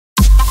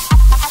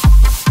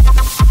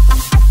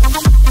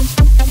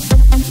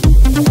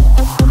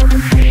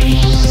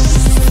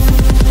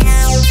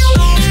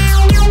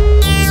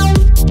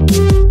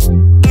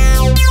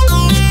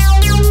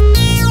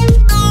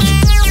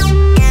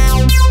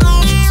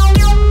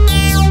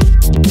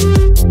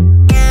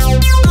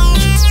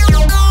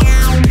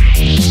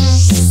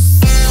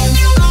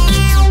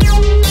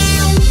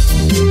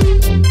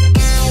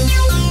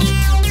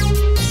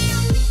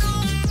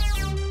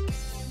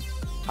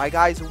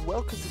guys, and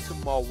welcome to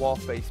some more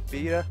Warface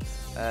beta.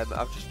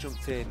 I've just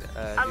jumped in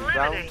a new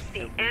round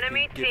the and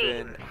enemy we've been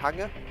given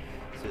Hangar,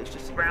 so it's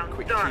just a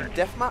quick team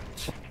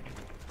deathmatch.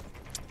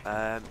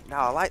 Now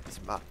I like this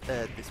map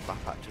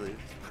actually,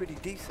 it's pretty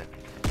decent.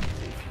 So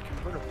if you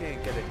can run up here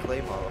and get a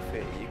claymore off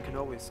it, you can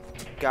always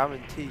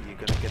guarantee you're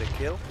going to get a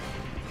kill.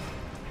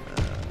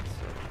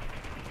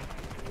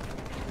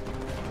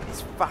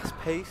 It's fast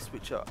paced,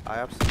 which I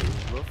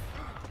absolutely love.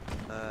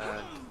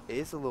 It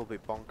is a little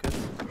bit bonkers.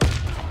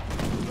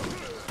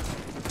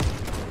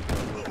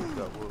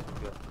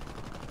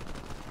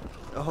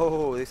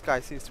 Oh, this guy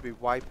seems to be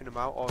wiping him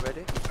out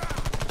already.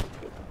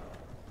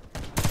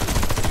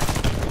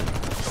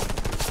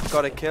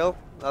 Got a kill.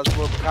 That's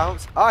what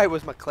counts. Oh, it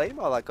was my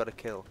claymore that got a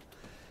kill.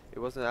 It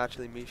wasn't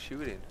actually me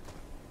shooting.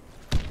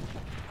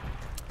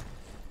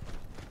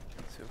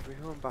 So if we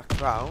run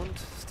back round,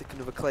 stick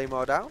another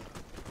claymore down.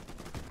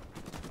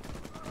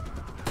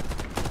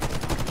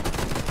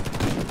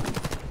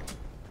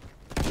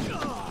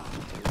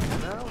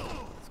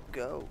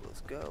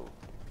 Let's go.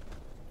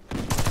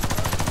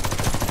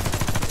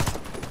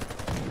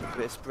 A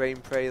bit of spray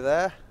and pray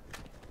there.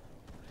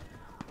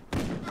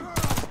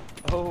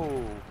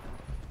 Oh,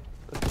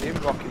 look at him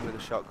rocking with a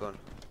shotgun.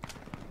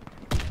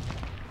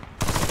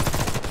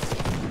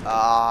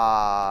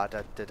 Ah,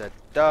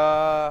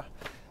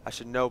 I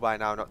should know by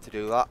now not to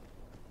do that.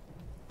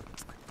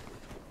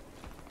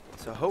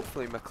 So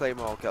hopefully my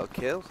claymore will get a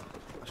kill.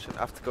 I shouldn't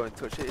have to go and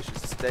touch it, it should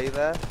stay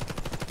there.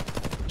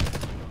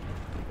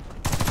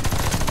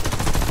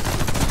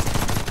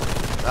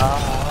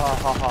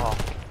 Ah,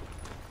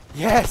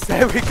 yes,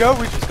 there we go.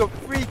 We just got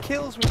 3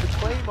 kills with the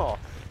claymore.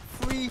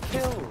 3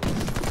 kills.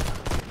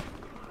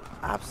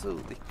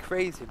 Absolutely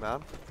crazy,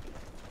 man.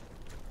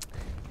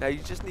 Now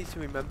you just need to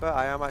remember,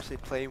 I am actually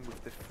playing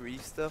with the free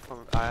stuff.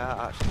 I am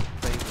actually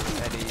playing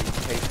with any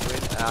pay to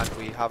win, and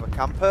we have a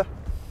camper.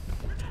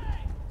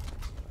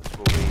 That's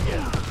what we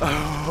get.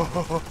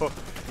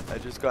 I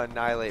just got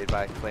annihilated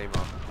by a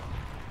claymore.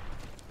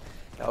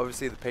 Now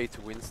obviously the pay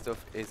to win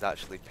stuff is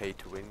actually pay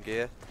to win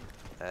gear.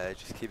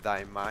 Just keep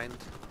that in mind.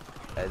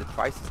 The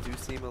prices do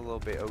seem a little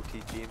bit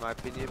OTG in my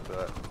opinion,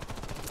 but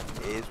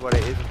it is what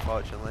it is,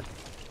 unfortunately.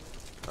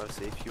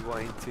 Obviously, if you're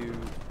wanting to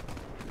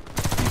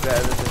be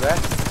better than the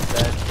rest,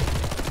 then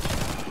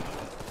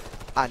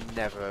I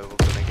never was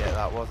going to get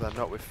that, was I?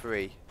 Not with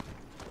free.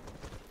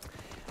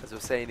 As I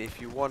was saying,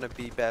 if you want to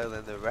be better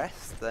than the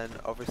rest, then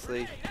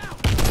obviously you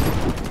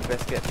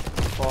best get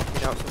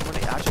forking out some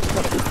money. I just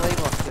got a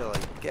claymore kill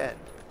again.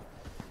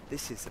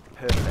 This is the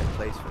perfect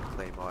place for a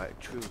claymore, it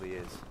truly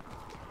is.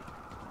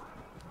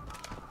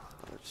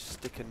 Let's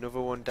stick another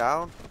one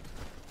down.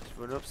 Let's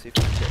run up, see if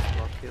we can get some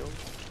more kills.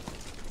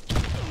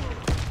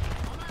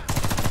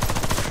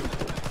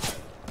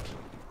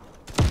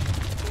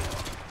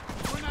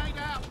 Grenade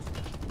out.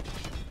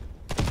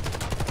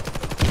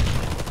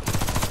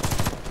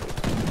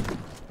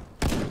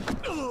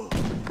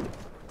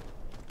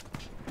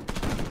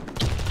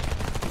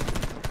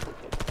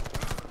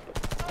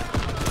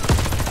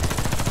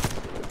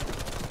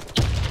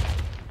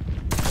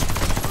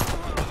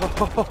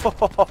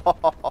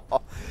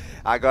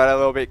 I got a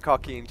little bit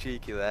cocky and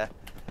cheeky there.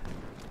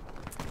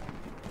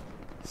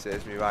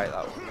 Serves me right,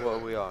 that one. What are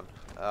we on?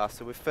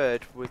 So we're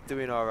third, we're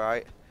doing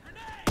alright.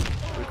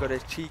 We've got a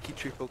cheeky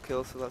triple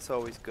kill, so that's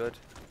always good.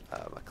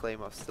 My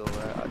claymore's still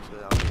there,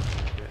 actually I'll do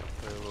it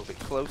a little bit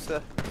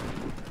closer.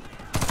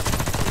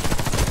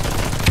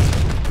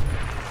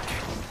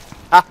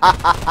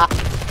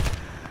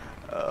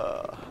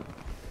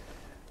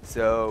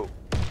 So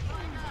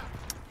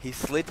he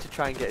slid to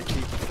try and get a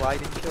cheeky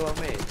sliding kill on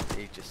me.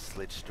 He just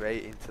slid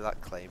straight into that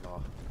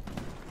claymore.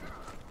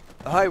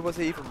 Oh, it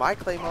wasn't even my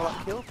claymore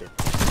that killed him.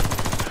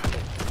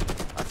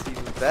 That's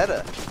even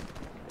better.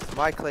 It's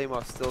my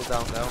claymore still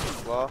down there on the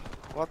floor.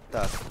 What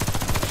the?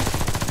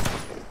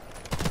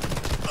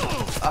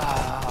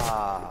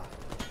 Ah!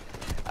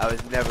 I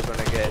was never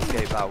gonna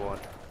escape that one.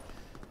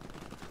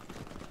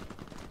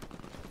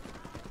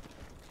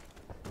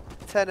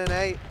 10 and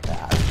 8.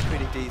 That's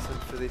pretty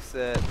decent for this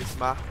this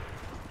map.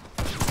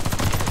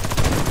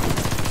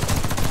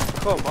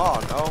 Come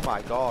on, oh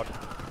my god.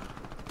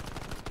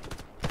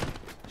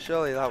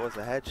 Surely that was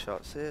a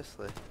headshot,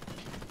 seriously.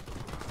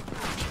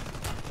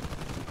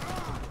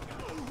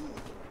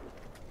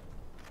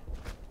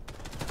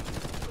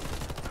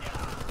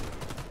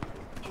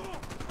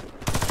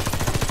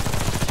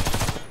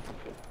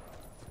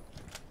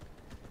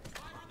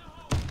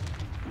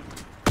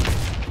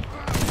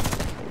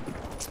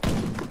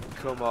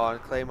 Come on,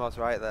 Claymore's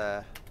right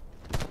there.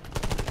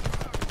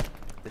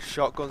 The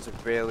shotguns are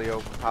really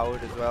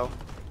overpowered as well.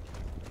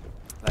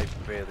 Like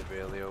really,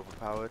 really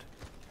overpowered.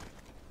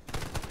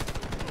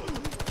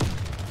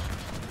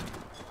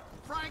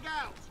 Frag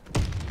out.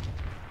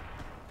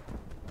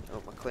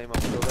 Oh, my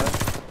Claymore's still there.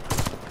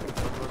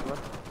 Run.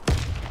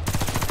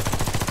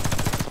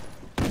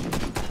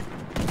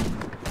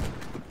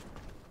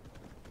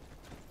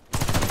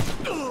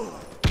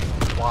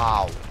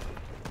 Wow.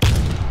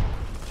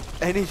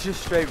 And he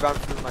just straight ran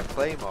through my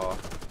claymore.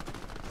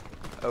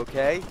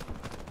 Okay.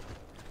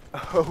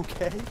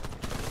 Okay.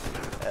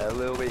 A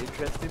little bit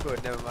interesting,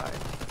 but never mind.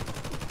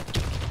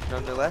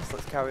 Nonetheless,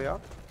 let's carry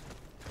on.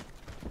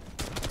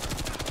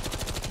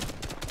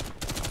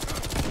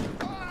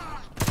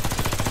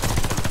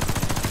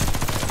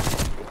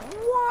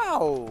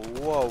 Wow!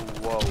 Whoa,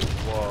 whoa,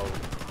 whoa.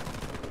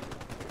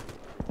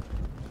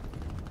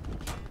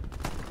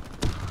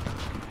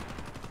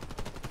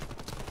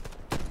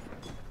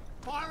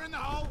 Fire in the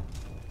hole!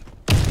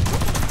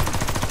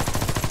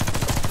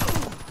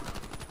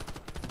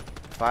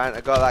 If I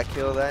hadn't got that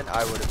kill then,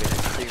 I would have been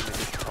extremely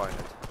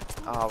disappointed.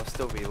 Oh, I was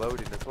still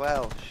reloading as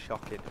well.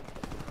 Shocking.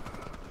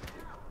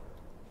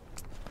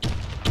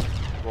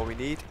 What we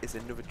need is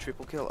another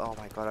triple kill. Oh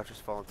my god, I've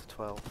just fallen to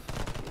 12.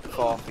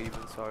 Fourth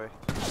even, sorry.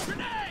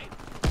 Grenade!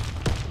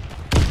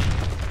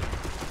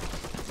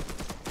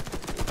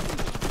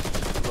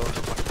 Load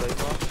up my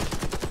claymore.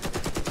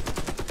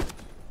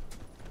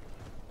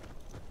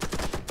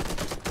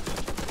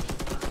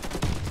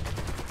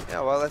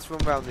 Yeah, well, let's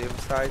run around the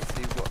other side,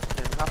 see what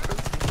can happen.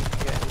 See if we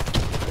can get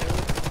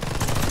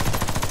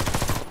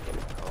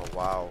anything. Oh,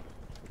 wow.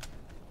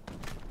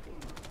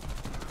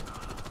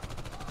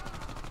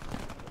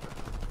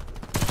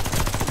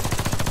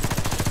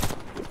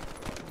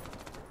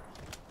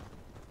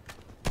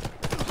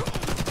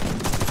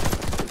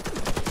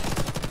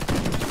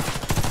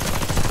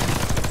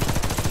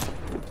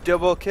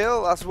 Double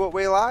kill, that's what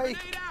we like.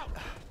 Grenade out!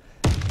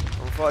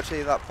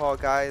 Unfortunately, that poor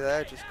guy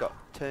there just got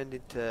turned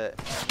into...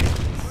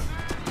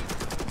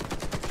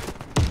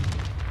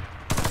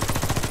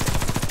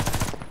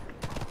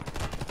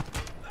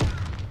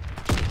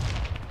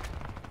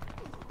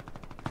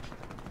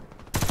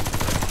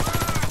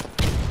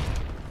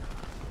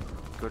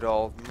 Good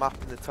old map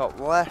in the top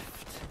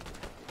left.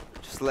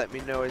 Just let me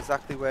know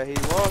exactly where he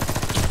was.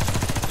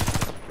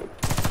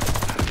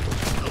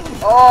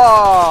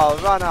 Oh,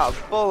 ran out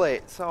of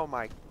bullets. Oh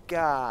my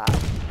god.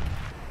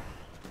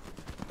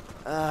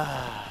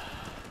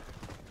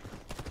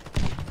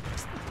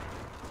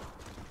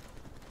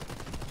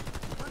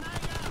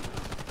 Grenade out!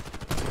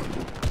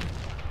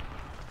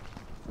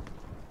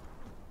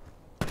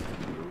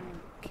 Who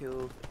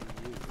killed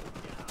you?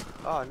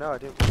 Oh no, I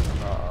didn't want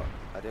that.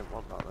 I didn't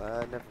want that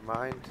there. Never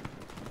mind.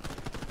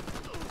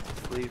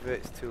 Just leave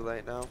it. It's too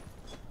late now.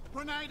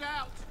 Grenade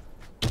out!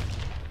 We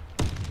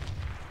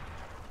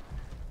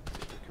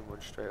can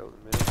run straight up the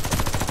middle.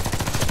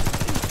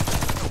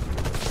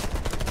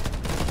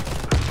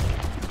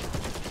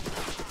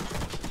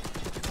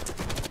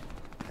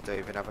 I don't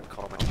even have a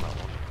comment on that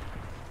one.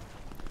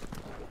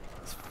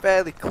 It's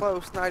fairly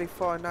close.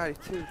 94 and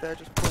 92. They're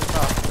just pulled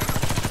back.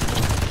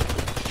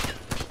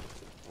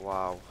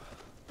 Wow.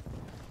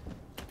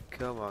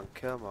 Come on,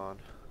 come on.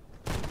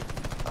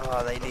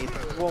 Oh, they need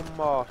one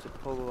more to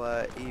pull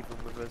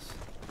even with us.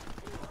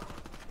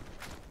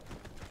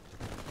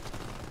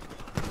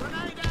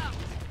 Grenade out!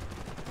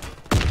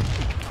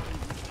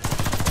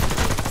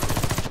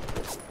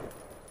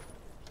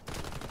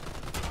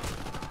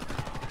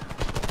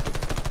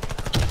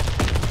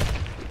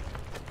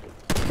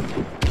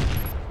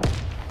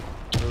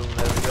 Boom,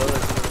 there we go.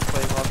 There's another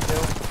claymore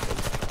kill.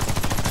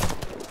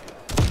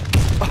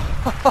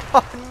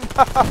 Oh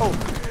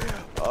no!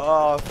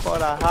 Oh, I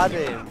thought I had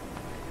him.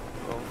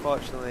 But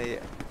unfortunately,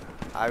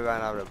 I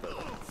ran out of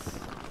bullets.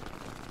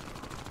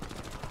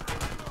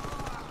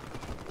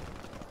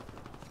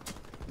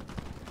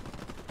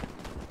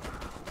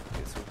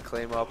 Get some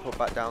claymore put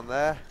back down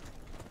there.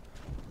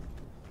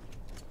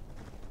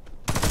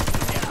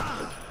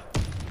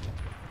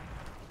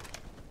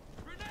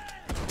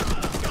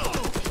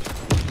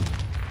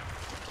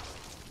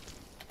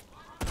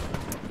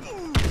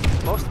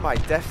 Most of my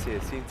deaths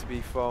here seem to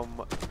be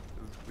from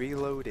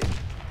reloading,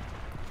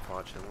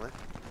 unfortunately.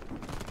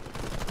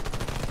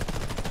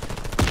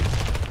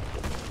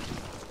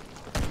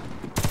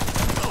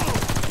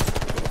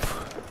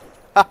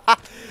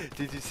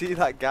 Did you see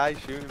that guy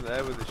shooting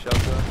there with the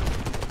shotgun?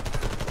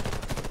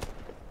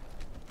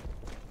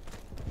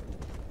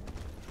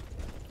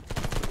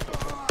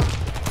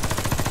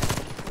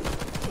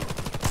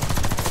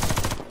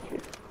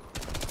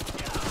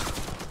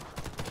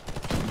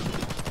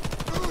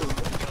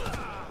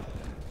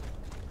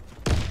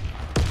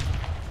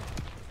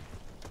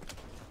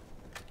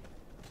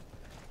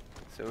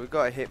 So we've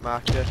got a hit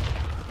marker.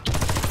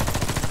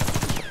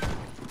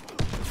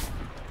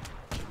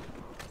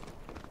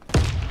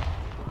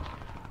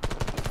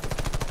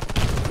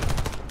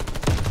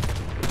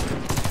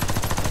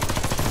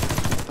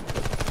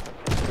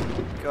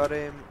 Got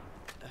him.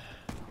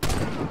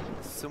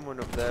 Someone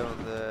up there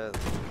on the...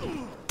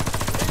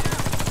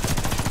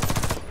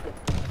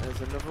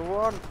 There's another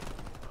one.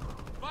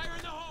 Fire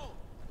in the hole!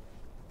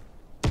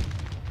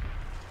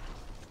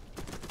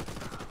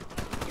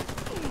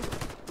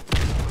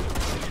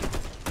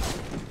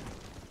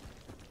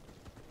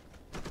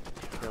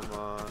 Come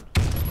on.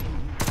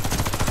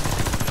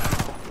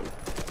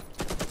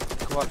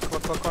 Come on, come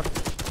on, come on, come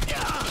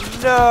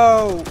on.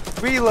 No!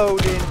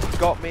 Reloading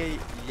got me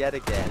yet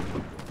again.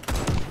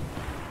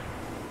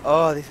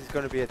 Oh, this is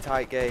going to be a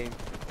tight game.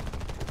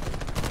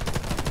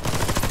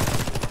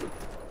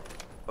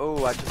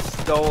 Oh, I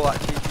just stole that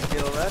cheeky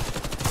kill there.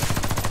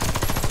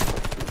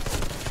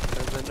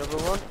 There's another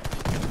one.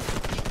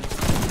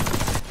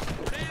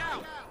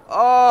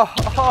 Oh,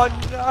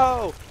 oh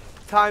no!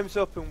 Time's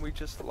up and we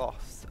just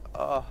lost.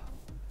 Oh,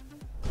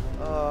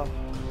 oh,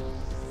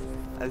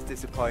 that's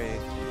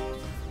disappointing.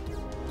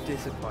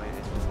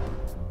 Disappointing.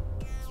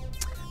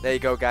 There you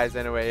go, guys.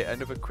 Anyway,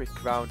 another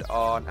quick round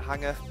on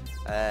Hangar,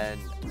 and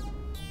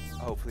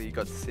hopefully you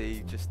got to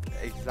see just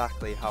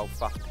exactly how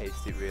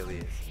fast-paced it really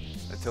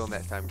is. Until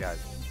next time, guys.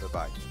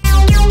 Bye bye.